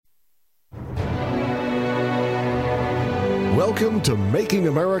Welcome to Making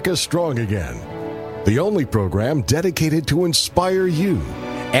America Strong Again, the only program dedicated to inspire you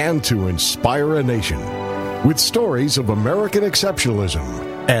and to inspire a nation with stories of American exceptionalism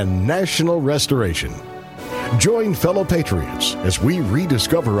and national restoration. Join fellow patriots as we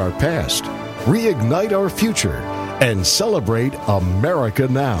rediscover our past, reignite our future, and celebrate America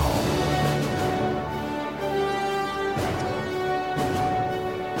now.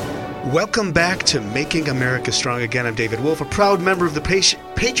 Welcome back to Making America Strong Again. I'm David Wolf, a proud member of the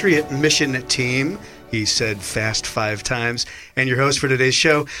Patriot Mission team. He said fast 5 times. And your host for today's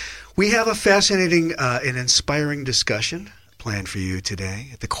show. We have a fascinating and inspiring discussion planned for you today.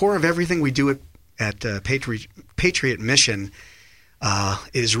 At the core of everything we do at Patriot Mission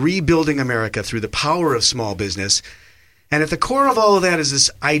is rebuilding America through the power of small business. And at the core of all of that is this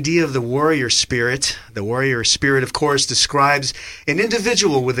idea of the warrior spirit. The warrior spirit, of course, describes an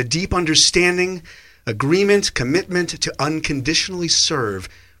individual with a deep understanding, agreement, commitment to unconditionally serve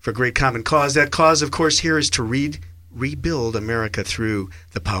for a great common cause. That cause, of course, here is to rebuild America through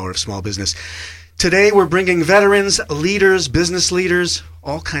the power of small business. Today, we're bringing veterans, leaders, business leaders,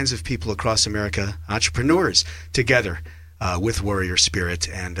 all kinds of people across America, entrepreneurs, together with warrior spirit.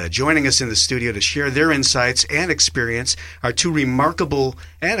 And joining us in the studio to share their insights and experience are 2 remarkable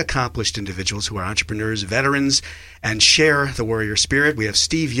and accomplished individuals who are entrepreneurs, veterans, and share the warrior spirit. We have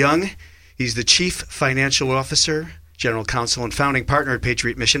Steve Young. He's the Chief Financial Officer, General Counsel, and founding partner at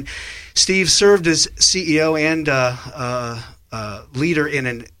Patriot Mission. Steve served as CEO and leader in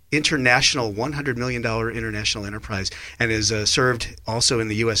an international $100 million international enterprise, and has served also in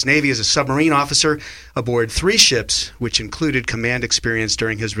the U.S. Navy as a submarine officer aboard 3 ships, which included command experience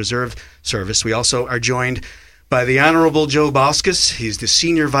during his reserve service. We also are joined by the Honorable Joe Balskus. He's the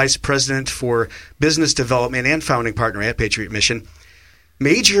Senior Vice President for Business Development and founding partner at Patriot Mission.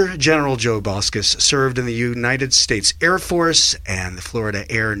 Major General Joe Balskus served in the United States Air Force and the Florida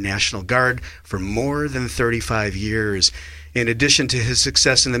Air National Guard for more than 35 years. In addition to his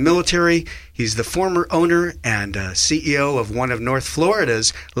success in the military, he's the former owner and CEO of one of North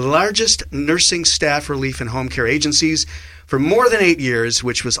Florida's largest nursing staff relief and home care agencies for more than 8 years,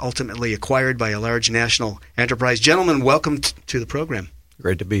 which was ultimately acquired by a large national enterprise. Gentlemen, welcome to the program.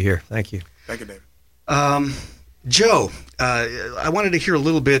 Great to be here. Thank you. Thank you, David. Joe, I wanted to hear a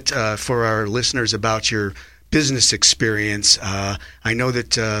little bit for our listeners about your business experience. I know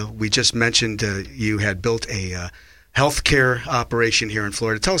that we just mentioned you had built a healthcare operation here in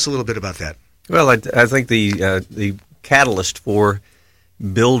Florida. Tell us a little bit about that. Well, I think the catalyst for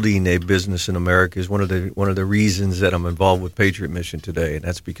building a business in America is one of the reasons that I'm involved with Patriot Mission today, and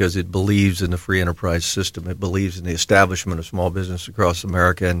that's because it believes in the free enterprise system. It believes in the establishment of small business across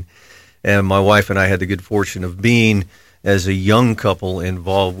America, and my wife and I had the good fortune of being, as a young couple,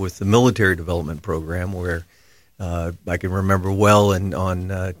 involved with the military development program, where I can remember well, and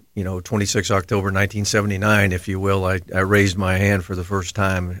on 26 October 1979, if you will, I raised my hand for the first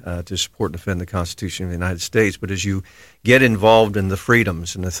time to support and defend the Constitution of the United States. But as you get involved in the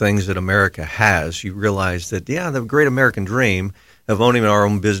freedoms and the things that America has, you realize that, the great American dream of owning our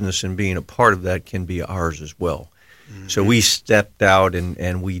own business and being a part of that can be ours as well. Mm-hmm. So we stepped out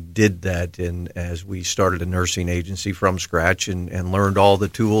and we did that, and as we started a nursing agency from scratch and learned all the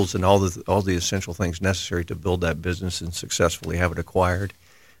tools and all the essential things necessary to build that business and successfully have it acquired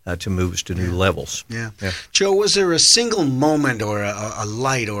to move us to new levels. Yeah. Joe, was there a single moment or a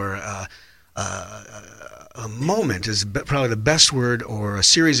light or a moment is probably the best word, or a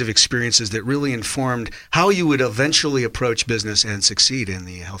series of experiences that really informed how you would eventually approach business and succeed in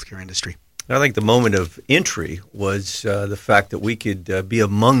the healthcare industry? I think the moment of entry was the fact that we could be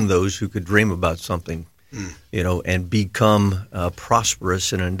among those who could dream about something, and become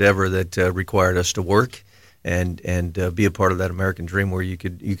prosperous in an endeavor that required us to work and be a part of that American dream where you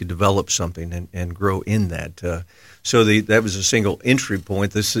could develop something and grow in that. So that was a single entry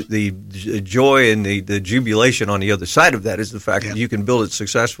point. The joy and the jubilation on the other side of that is the fact that you can build it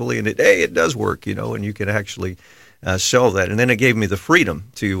successfully, and it does work, and you can actually sell that. And then it gave me the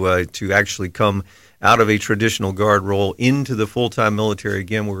freedom to actually come out of a traditional guard role into the full-time military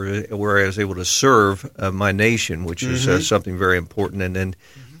again, where I was able to serve my nation, which is something very important, and then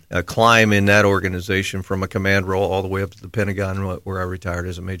climb in that organization from a command role all the way up to the Pentagon, where I retired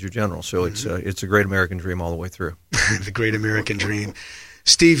as a Major General. So it's a great American dream all the way through. The great American dream.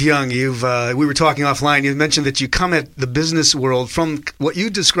 Steve Young, we were talking offline. You mentioned that you come at the business world from what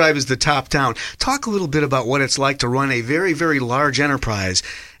you describe as the top down. Talk a little bit about what it's like to run a very, very large enterprise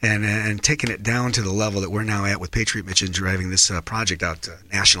and taking it down to the level that we're now at with Patriot Mission driving this project out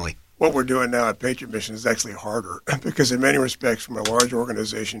nationally. what we're doing now at Patriot Mission is actually harder because in many respects, from a large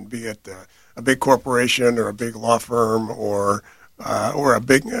organization, be it a big corporation or a big law firm or a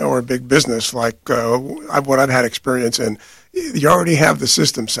big business like what I've had experience in, you already have the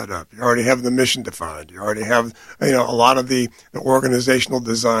system set up. You already have the mission defined. You already have a lot of the organizational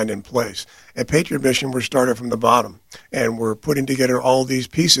design in place. At Patriot Mission, we're starting from the bottom, and we're putting together all these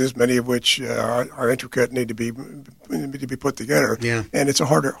pieces, many of which are intricate, need to be put together. Yeah. And it's a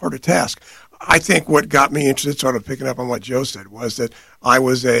harder task. I think what got me interested, sort of picking up on what Joe said, was that I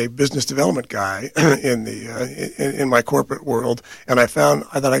was a business development guy in my corporate world, and I found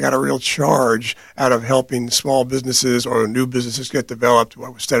that I got a real charge out of helping small businesses or new businesses get developed. I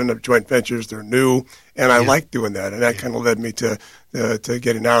was setting up joint ventures; they're new, and I like doing that, and that kind of led me to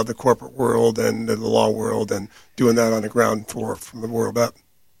getting out of the corporate world and the law world and doing that on the ground floor from the world up.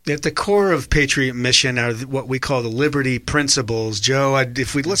 At the core of Patriot Mission are what we call the Liberty Principles. Joe,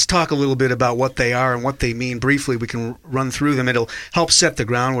 let's talk a little bit about what they are and what they mean briefly. We can run through them. It'll help set the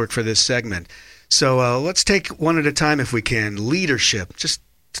groundwork for this segment. So let's take one at a time if we can. Leadership. Just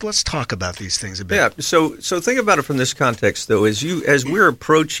let's talk about these things a bit. Yeah. So think about it from this context, though. As we're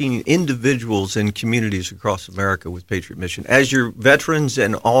approaching individuals and communities across America with Patriot Mission, as your veterans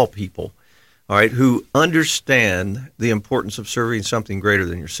and all people, all right, who understand the importance of serving something greater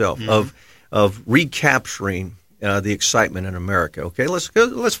than yourself, of recapturing the excitement in America. Okay, let's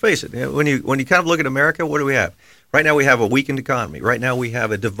face it. When you kind of look at America, what do we have? Right now we have a weakened economy. Right now we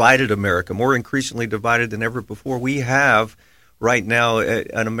have a divided America, more increasingly divided than ever before. We have right now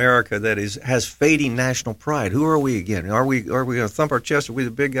an America that has fading national pride. Who are we again? Are we going to thump our chest? Are we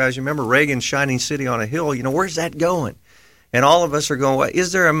the big guys? You remember Reagan's shining city on a hill? Where's that going? And all of us are going, well,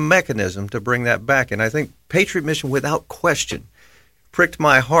 is there a mechanism to bring that back? And I think Patriot Mission, without question, pricked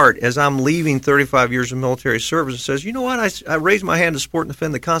my heart as I'm leaving 35 years of military service and says, you know what, I raised my hand to support and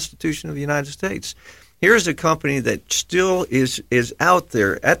defend the Constitution of the United States. Here's a company that still is out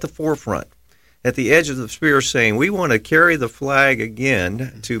there at the forefront, at the edge of the spear, saying we want to carry the flag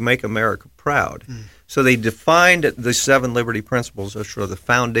again to make America proud. So they defined the 7 Liberty Principles as sort of the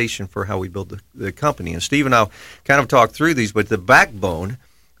foundation for how we build the company. And Steve and I'll kind of talk through these, but the backbone,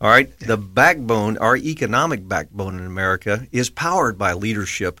 all right, the backbone, our economic backbone in America is powered by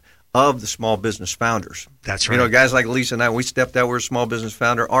leadership of the small business founders. That's right. Guys like Lisa and I, we stepped out, we're a small business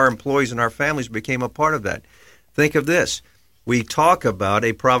founder. Our employees and our families became a part of that. Think of this. We talk about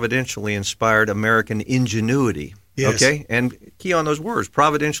a providentially inspired American ingenuity. Yes. Okay, and key on those words,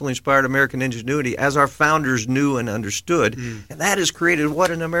 providentially inspired American ingenuity, as our founders knew and understood, and that has created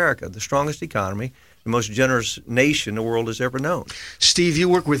what in America? The strongest economy, the most generous nation the world has ever known. Steve, you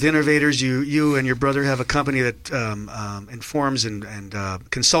work with innovators. You and your brother have a company that informs and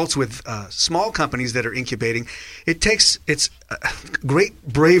consults with small companies that are incubating. It's great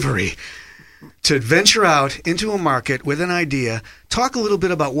bravery to venture out into a market with an idea. Talk a little bit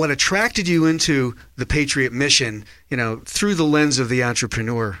about what attracted you into the Patriot Mission, through the lens of the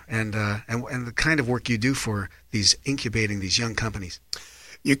entrepreneur and the kind of work you do for incubating these young companies.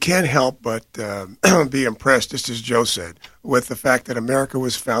 You can't help but be impressed, just as Joe said, with the fact that America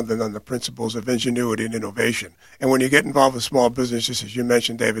was founded on the principles of ingenuity and innovation. And when you get involved with small business, just as you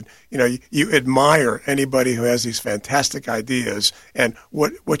mentioned, David, you admire anybody who has these fantastic ideas. And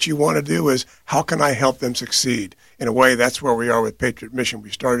what you want to do is, how can I help them succeed? In a way, that's where we are with Patriot Mission.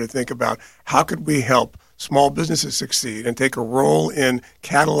 We started to think about how could we help small businesses succeed and take a role in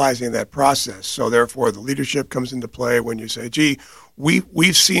catalyzing that process. So therefore, the leadership comes into play when you say, gee,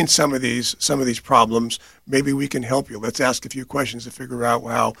 we've seen some of these problems. Maybe we can help you. Let's ask a few questions to figure out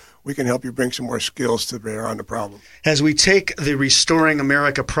how we can help you bring some more skills to bear on the problem. As we take the Restoring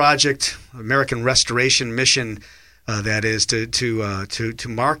America project, American Restoration Mission, that is to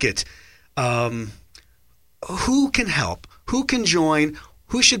market, who can help? Who can join?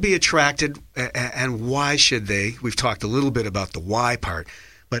 Who should be attracted, and why should they? We've talked a little bit about the why part,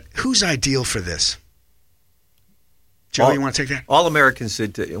 but who's ideal for this? Joe, you want to take that? All Americans,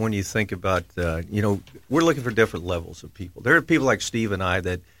 when you think about, we're looking for different levels of people. There are people like Steve and I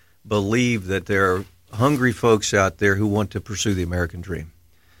that believe that there are hungry folks out there who want to pursue the American dream.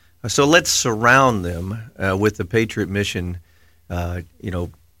 So let's surround them with the Patriot Mission,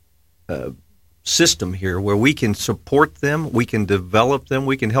 system here where we can support them, we can develop them,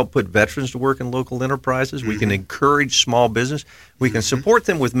 we can help put veterans to work in local enterprises, we can encourage small business, we can support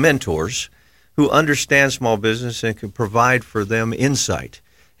them with mentors who understand small business and can provide for them insight.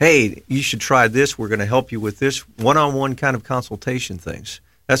 Hey, you should try this, we're going to help you with this, one-on-one kind of consultation things.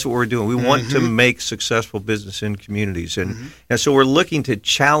 That's what we're doing. We want to make successful business in communities. And so we're looking to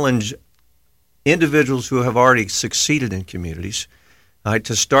challenge individuals who have already succeeded in communities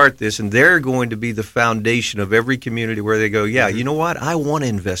to start this, and they're going to be the foundation of every community where they go, yeah, you know what? I want to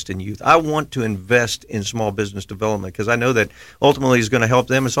invest in youth. I want to invest in small business development because I know that ultimately it's going to help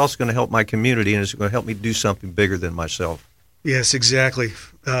them. It's also going to help my community, and it's going to help me do something bigger than myself. Yes, exactly.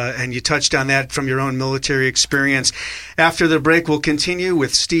 And you touched on that from your own military experience. After the break, we'll continue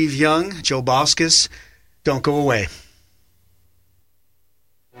with Steve Young, Joe Balskus. Don't go away.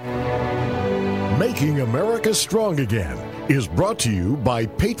 Making America Strong Again is brought to you by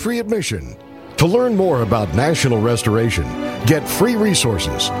Patriot Mission. To learn more about National Restoration, get free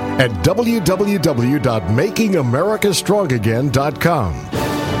resources at www.makingamericastrongain.com.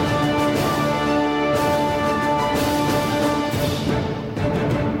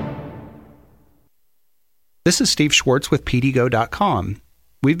 This is Steve Schwartz with PDGo.com.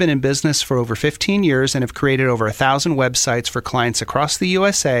 We've been in business for over 15 years and have created over 1,000 websites for clients across the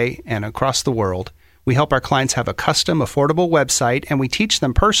USA and across the world. We help our clients have a custom, affordable website, and we teach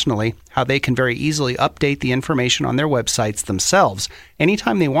them personally how they can very easily update the information on their websites themselves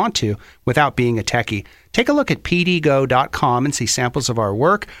anytime they want to without being a techie. Take a look at PDGo.com and see samples of our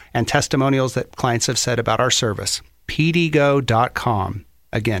work and testimonials that clients have said about our service. PDGo.com.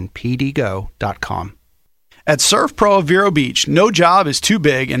 Again, PDGo.com. At ServPro of Vero Beach, no job is too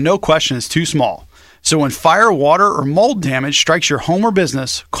big and no question is too small. So when fire, water, or mold damage strikes your home or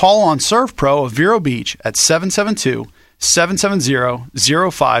business, call on ServPro of Vero Beach at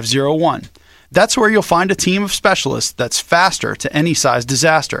 772-770-0501. That's where you'll find a team of specialists that's faster to any size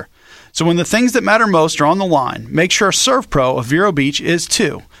disaster. So when the things that matter most are on the line, make sure ServPro of Vero Beach is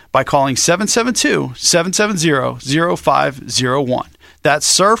too by calling 772-770-0501.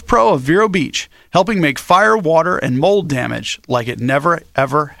 That's ServPro of Vero Beach, helping make fire, water, and mold damage like it never,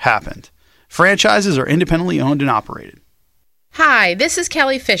 ever happened. Franchises are independently owned and operated. Hi, this is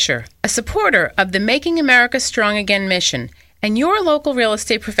Kelly Fisher, a supporter of the Making America Strong Again mission, and your local real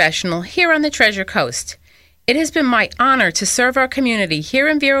estate professional here on the Treasure Coast. It has been my honor to serve our community here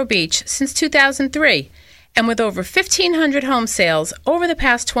in Vero Beach since 2003, and with over 1,500 home sales over the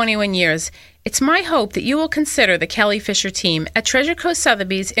past 21 years, it's my hope that you will consider the Kelly Fisher team at Treasure Coast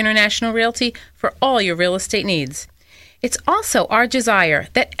Sotheby's International Realty for all your real estate needs. It's also our desire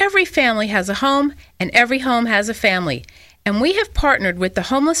that every family has a home and every home has a family, and we have partnered with the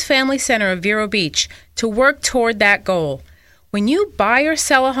Homeless Family Center of Vero Beach to work toward that goal. When you buy or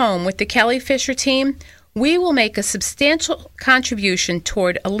sell a home with the Kelly Fisher team, we will make a substantial contribution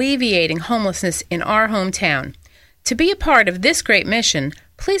toward alleviating homelessness in our hometown. To be a part of this great mission,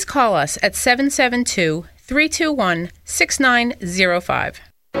 please call us at 772-321-6905.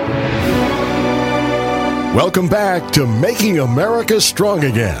 Welcome back to Making America Strong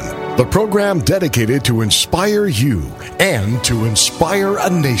Again, the program dedicated to inspire you and to inspire a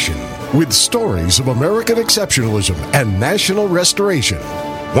nation with stories of American exceptionalism and national restoration.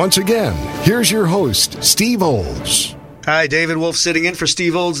 Once again, here's your host, Steve Olds. Hi, David Wolf sitting in for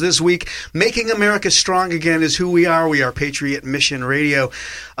Steve Olds this week. Making America Strong Again is who we are. We are Patriot Mission Radio.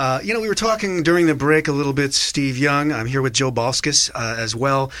 We were talking during the break a little bit, Steve Young. I'm here with Joe Balskus as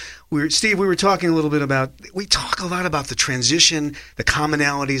well. We were talking a little bit about, we talk a lot about the transition, the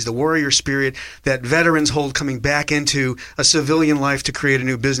commonalities, the warrior spirit that veterans hold coming back into a civilian life to create a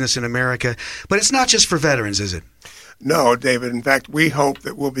new business in America. But it's not just for veterans, is it? No, David. In fact, we hope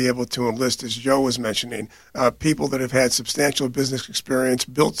that we'll be able to enlist, as Joe was mentioning, people that have had substantial business experience,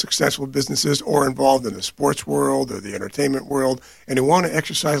 built successful businesses, or involved in the sports world or the entertainment world, and who want to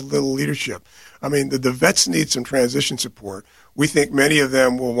exercise a little leadership. I mean, the vets need some transition support. We think many of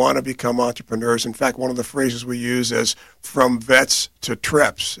them will want to become entrepreneurs. In fact, one of the phrases we use is from vets to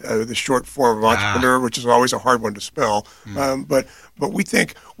TREPS, the short form of entrepreneur, which is always a hard one to spell. But we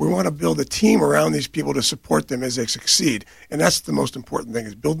think we want to build a team around these people to support them as they succeed. And that's the most important thing,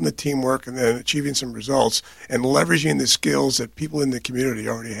 is building the teamwork and then achieving some results and leveraging the skills that people in the community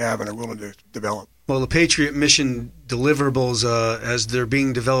already have and are willing to develop. Well, the Patriot Mission deliverables, as they're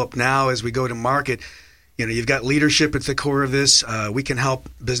being developed now as we go to market, you've got leadership at the core of this. We can help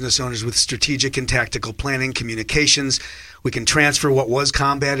business owners with strategic and tactical planning, communications. We can transfer what was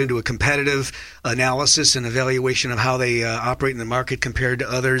combat into a competitive analysis and evaluation of how they operate in the market compared to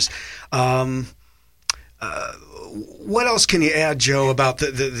others. What else can you add, Joe, about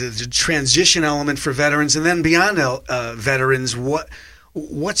the transition element for veterans? And then beyond veterans,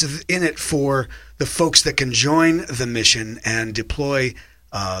 what's in it for the folks that can join the mission and deploy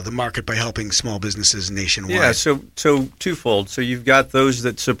the market by helping small businesses nationwide? Yeah, so twofold. So you've got those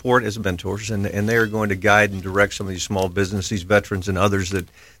that support as mentors, and they are going to guide and direct some of these small businesses, these veterans and others that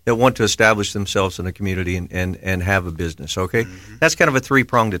want to establish themselves in the community and have a business, okay? Mm-hmm. That's kind of a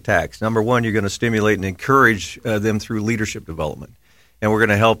three-pronged attack. Number one, you're going to stimulate and encourage them through leadership development. and we're going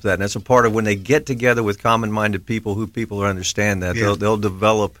to help that. And that's a part of when they get together with common-minded people who people understand that. Yeah. They'll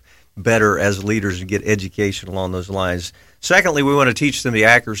develop better as leaders and get education along those lines. Secondly, we want to teach them the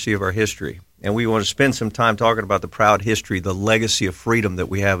accuracy of our history. And we want to spend some time talking about the proud history, the legacy of freedom that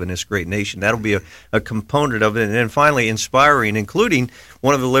we have in this great nation. That'll be a component of it. And then finally, inspiring, including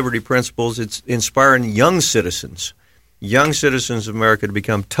one of the Liberty principles, it's inspiring young citizens of America to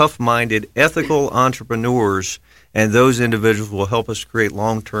become tough-minded, ethical entrepreneurs, and those individuals will help us create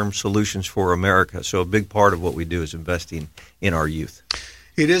long-term solutions for America. So a big part of what we do is investing in our youth.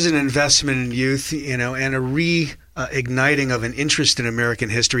 It is an investment in youth, and a reigniting of an interest in American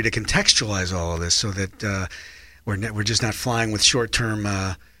history to contextualize all of this, so that we're just not flying with short-term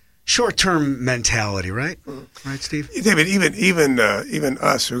mentality, right? Right, Steve? David, even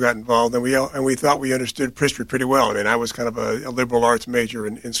us who got involved, and we thought we understood history pretty well. I mean, I was kind of a liberal arts major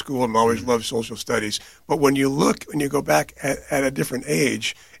in school and always loved social studies. But when you go back at a different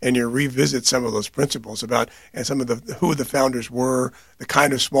age and you revisit some of those principles about and some of who the founders were, the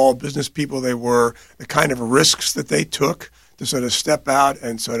kind of small business people they were, the kind of risks that they took to sort of step out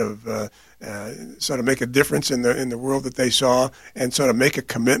and sort of make a difference in the world that they saw, and sort of make a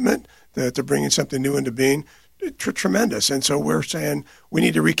commitment to bringing something new into being, tremendous. And so we're saying we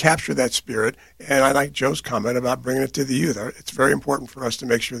need to recapture that spirit. And I like Joe's comment about bringing it to the youth. It's very important for us to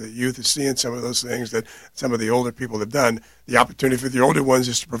make sure that youth is seeing some of those things that some of the older people have done. The opportunity for the older ones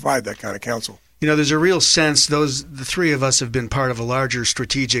is to provide that kind of counsel. There's a real sense, the three of us have been part of a larger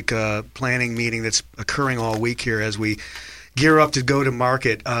strategic planning meeting that's occurring all week here as we gear up to go to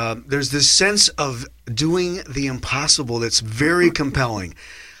market. There's this sense of doing the impossible that's very compelling.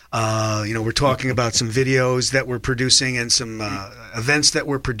 We're talking about some videos that we're producing and some events that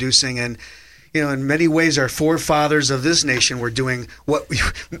we're producing. And, in many ways, our forefathers of this nation were doing what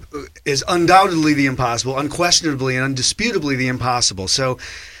is undoubtedly the impossible, unquestionably and undisputably the impossible. So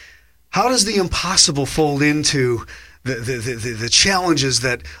how does the impossible fold into the challenges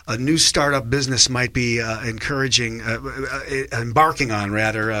that a new startup business might be embarking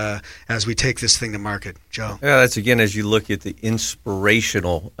on, as we take this thing to market? Joe? Yeah, that's again as you look at the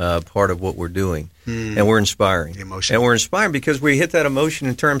inspirational part of what we're doing, and we're inspiring. Emotion. And we're inspiring because we hit that emotion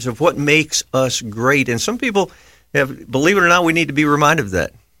in terms of what makes us great. And some people believe it or not, we need to be reminded of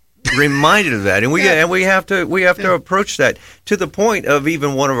that. And we have to approach that to the point of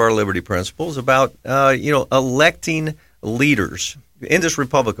even one of our liberty principles about electing leaders in this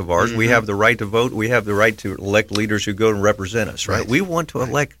republic of ours. We have the right to vote. We have the right to elect leaders who go and represent us. Right? We want to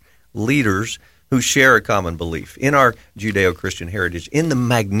elect leaders who share a common belief in our Judeo-Christian heritage, in the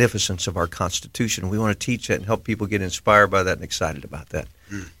magnificence of our Constitution. We want to teach that and help people get inspired by that and excited about that.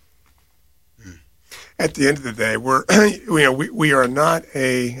 At the end of the day, we are not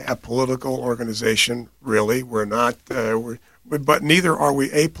a political organization, really. We're not, but neither are we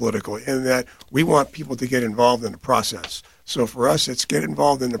apolitical, in that we want people to get involved in the process. So for us, it's get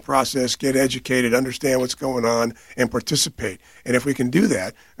involved in the process, get educated, understand what's going on, and participate. And if we can do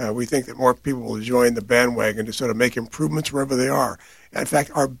that, we think that more people will join the bandwagon to sort of make improvements wherever they are. In fact,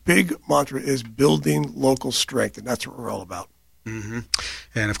 our big mantra is building local strength, and that's what we're all about. Mm-hmm.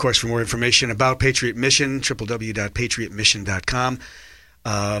 And, of course, for more information about Patriot Mission, www.patriotmission.com.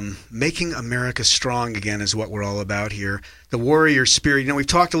 Making America strong again is what we're all about here. The warrior spirit. We've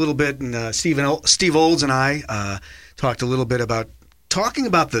talked a little bit, and Steve Olds and I talked a little bit about talking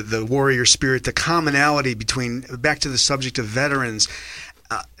about the warrior spirit, the commonality between, back to the subject of veterans.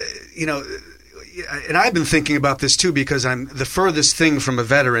 And I've been thinking about this too, because I'm the furthest thing from a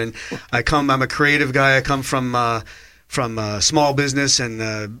veteran. I'm a creative guy. I come from small business and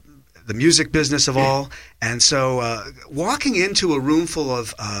the music business of all. And so walking into a room full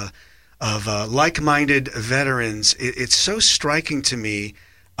of like-minded veterans, it's so striking to me,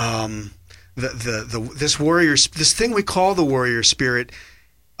 this thing we call the warrior spirit,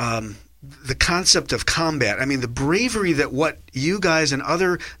 the concept of combat. I mean, the bravery that what you guys and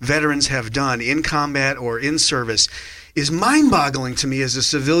other veterans have done in combat or in service is mind-boggling to me as a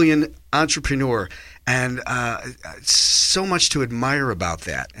civilian entrepreneur. And so much to admire about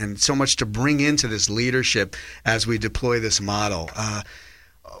that, and so much to bring into this leadership as we deploy this model.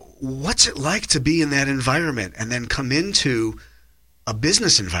 What's it like to be in that environment and then come into a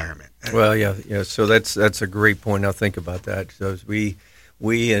business environment? Well, yeah. So that's a great point. Now think about that. So we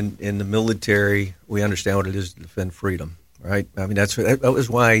in the military, we understand what it is to defend freedom, right? I mean, that was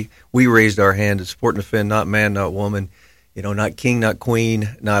why we raised our hand to support and defend, not man, not woman. Not king, not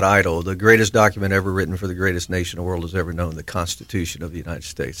queen, not idol. The greatest document ever written for the greatest nation the world has ever known, the Constitution of the United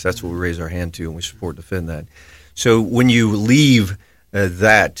States. That's what we raise our hand to, and we support and defend that. So when you leave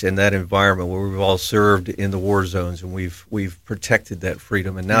that environment where we've all served in the war zones and we've protected that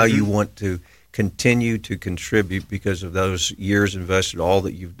freedom, and now you want to continue to contribute because of those years invested, all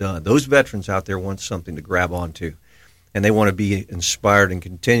that you've done. Those veterans out there want something to grab onto, and they want to be inspired and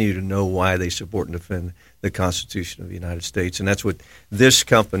continue to know why they support and defend the Constitution of the United States. And that's what this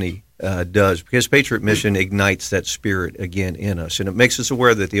company does, because Patriot Mission ignites that spirit again in us, and it makes us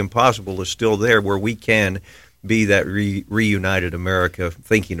aware that the impossible is still there, where we can be that reunited America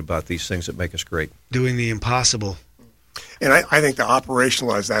thinking about these things that make us great. Doing the impossible. And I think to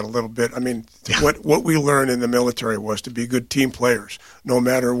operationalize that a little bit, I mean, what we learned in the military was to be good team players. No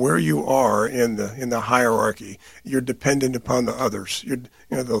matter where you are in the hierarchy, you're dependent upon the others.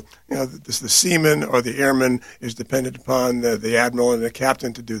 The seaman or the airman is dependent upon the admiral and the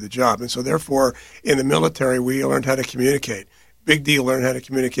captain to do the job. And so therefore, in the military, we learned how to communicate. Big deal, learn how to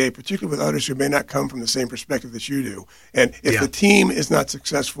communicate, particularly with others who may not come from the same perspective that you do. And if the team is not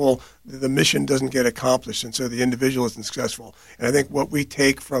successful, the mission doesn't get accomplished, and so the individual isn't successful. And I think what we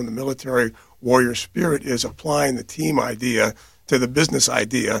take from the military warrior spirit is applying the team idea to the business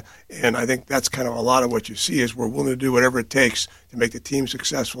idea, and I think that's kind of a lot of what you see is we're willing to do whatever it takes to make the team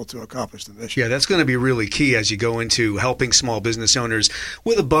successful to accomplish the mission. Yeah, that's going to be really key as you go into helping small business owners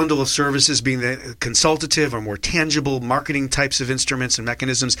with a bundle of services, being the consultative or more tangible marketing types of instruments and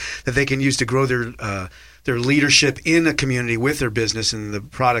mechanisms that they can use to grow their leadership in a community with their business and the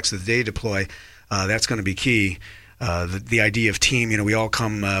products that they deploy. That's going to be key. The idea of team, we all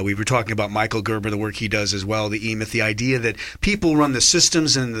come, we were talking about Michael Gerber, the work he does as well, the E-Myth, the idea that people run the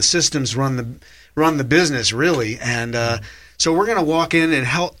systems and the systems run the business, really. And so we're going to walk in and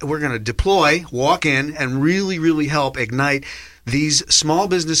help, we're going to walk in and really, really help ignite these small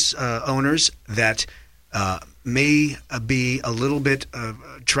business owners that may be a little bit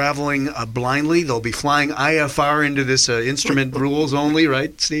traveling blindly. They'll be flying IFR into this instrument rules only,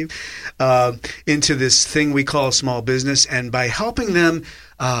 right, Steve? Into this thing we call small business. And by helping them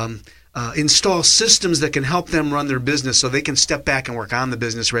install systems that can help them run their business so they can step back and work on the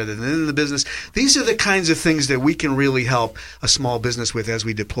business rather than in the business, these are the kinds of things that we can really help a small business with as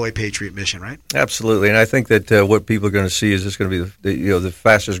we deploy Patriot Mission, right? Absolutely. And I think that what people are going to see is this going to be the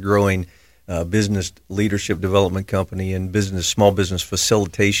fastest growing business leadership development company and small business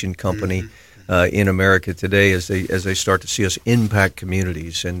facilitation company in America today as they start to see us impact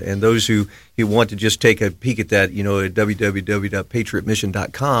communities. And those who want to just take a peek at that, at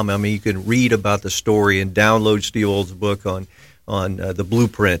www.patriotmission.com, I mean, you can read about the story and download Steve Old's book on the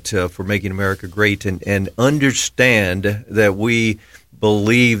blueprint for making America great and understand that we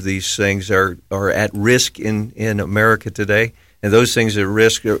believe these things are at risk in America today. And those things are at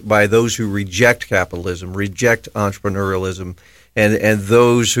risk by those who reject capitalism, reject entrepreneurialism, and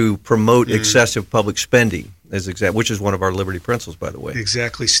those who promote excessive public spending, which is one of our liberty principles, by the way.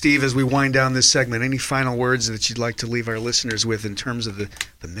 Exactly. Steve, as we wind down this segment, any final words that you'd like to leave our listeners with in terms of the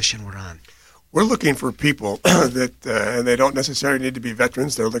mission we're on? We're looking for people that, and they don't necessarily need to be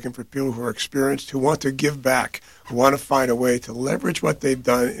veterans. They're looking for people who are experienced, who want to give back, who want to find a way to leverage what they've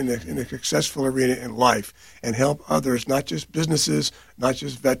done in a successful arena in life and help others, not just businesses, not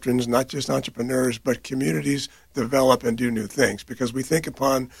just veterans, not just entrepreneurs, but communities develop and do new things. Because we think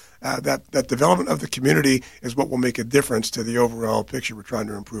upon that development of the community is what will make a difference to the overall picture we're trying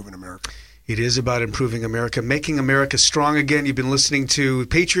to improve in America. It is about improving America, making America strong again. You've been listening to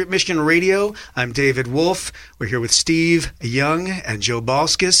Patriot Mission Radio. I'm David Wolf. We're here with Steve Young and Joe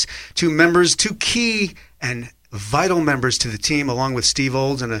Balskus, two key and vital members to the team, along with Steve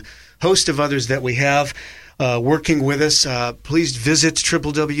Olds and a host of others that we have working with us. Please visit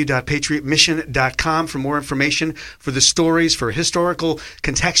www.patriotmission.com for more information, for the stories, for historical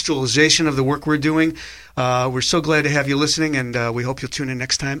contextualization of the work we're doing. We're so glad to have you listening, and we hope you'll tune in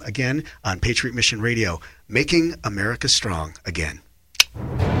next time again on Patriot Mission Radio, making America strong again.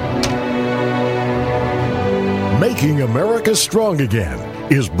 Making America Strong Again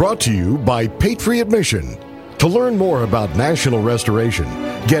is brought to you by Patriot Mission. To learn more about national restoration,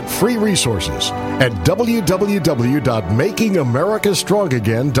 get free resources at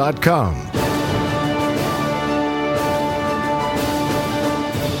www.makingamericastrongagain.com.